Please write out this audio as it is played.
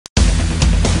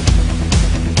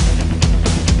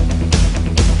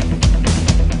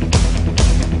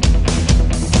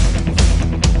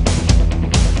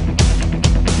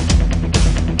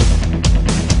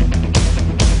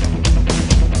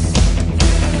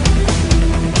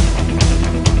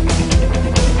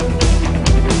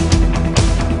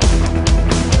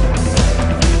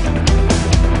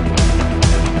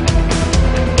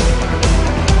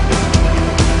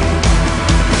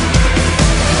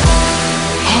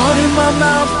my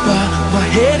mouth, but my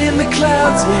head in the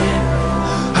clouds,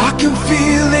 yeah. I can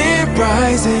feel it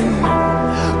rising,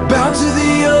 bound to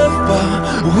the earth,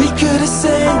 but we could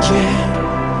ascend, yeah.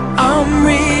 I'm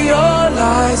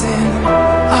realizing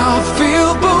I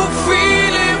feel both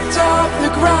feet lift off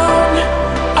the ground.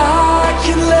 I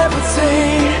can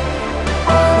levitate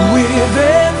with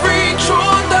every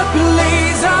truth that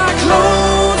plays. I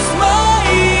close my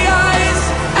eyes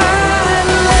and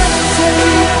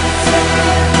levitate.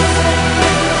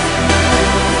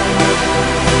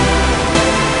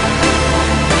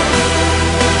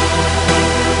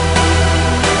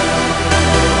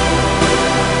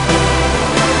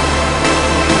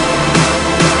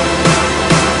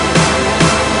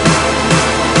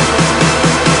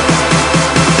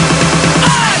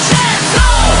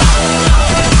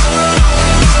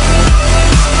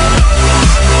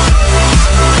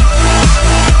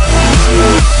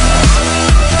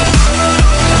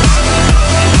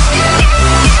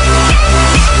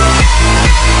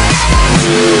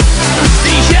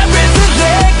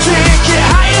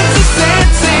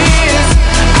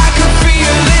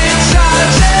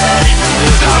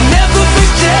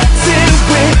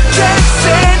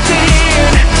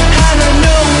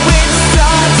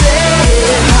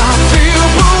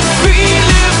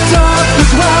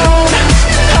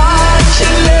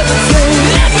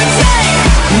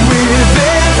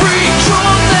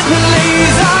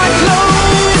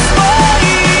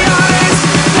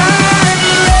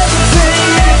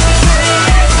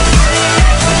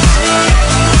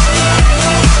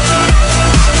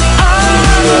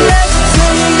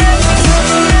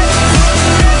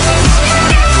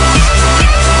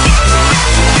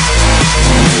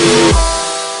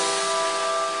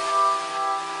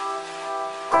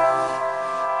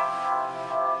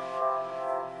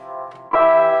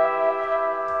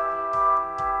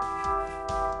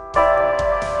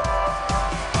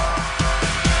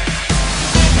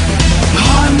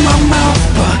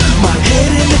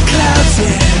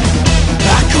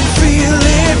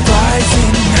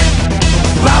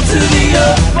 To the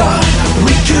earth, but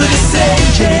we could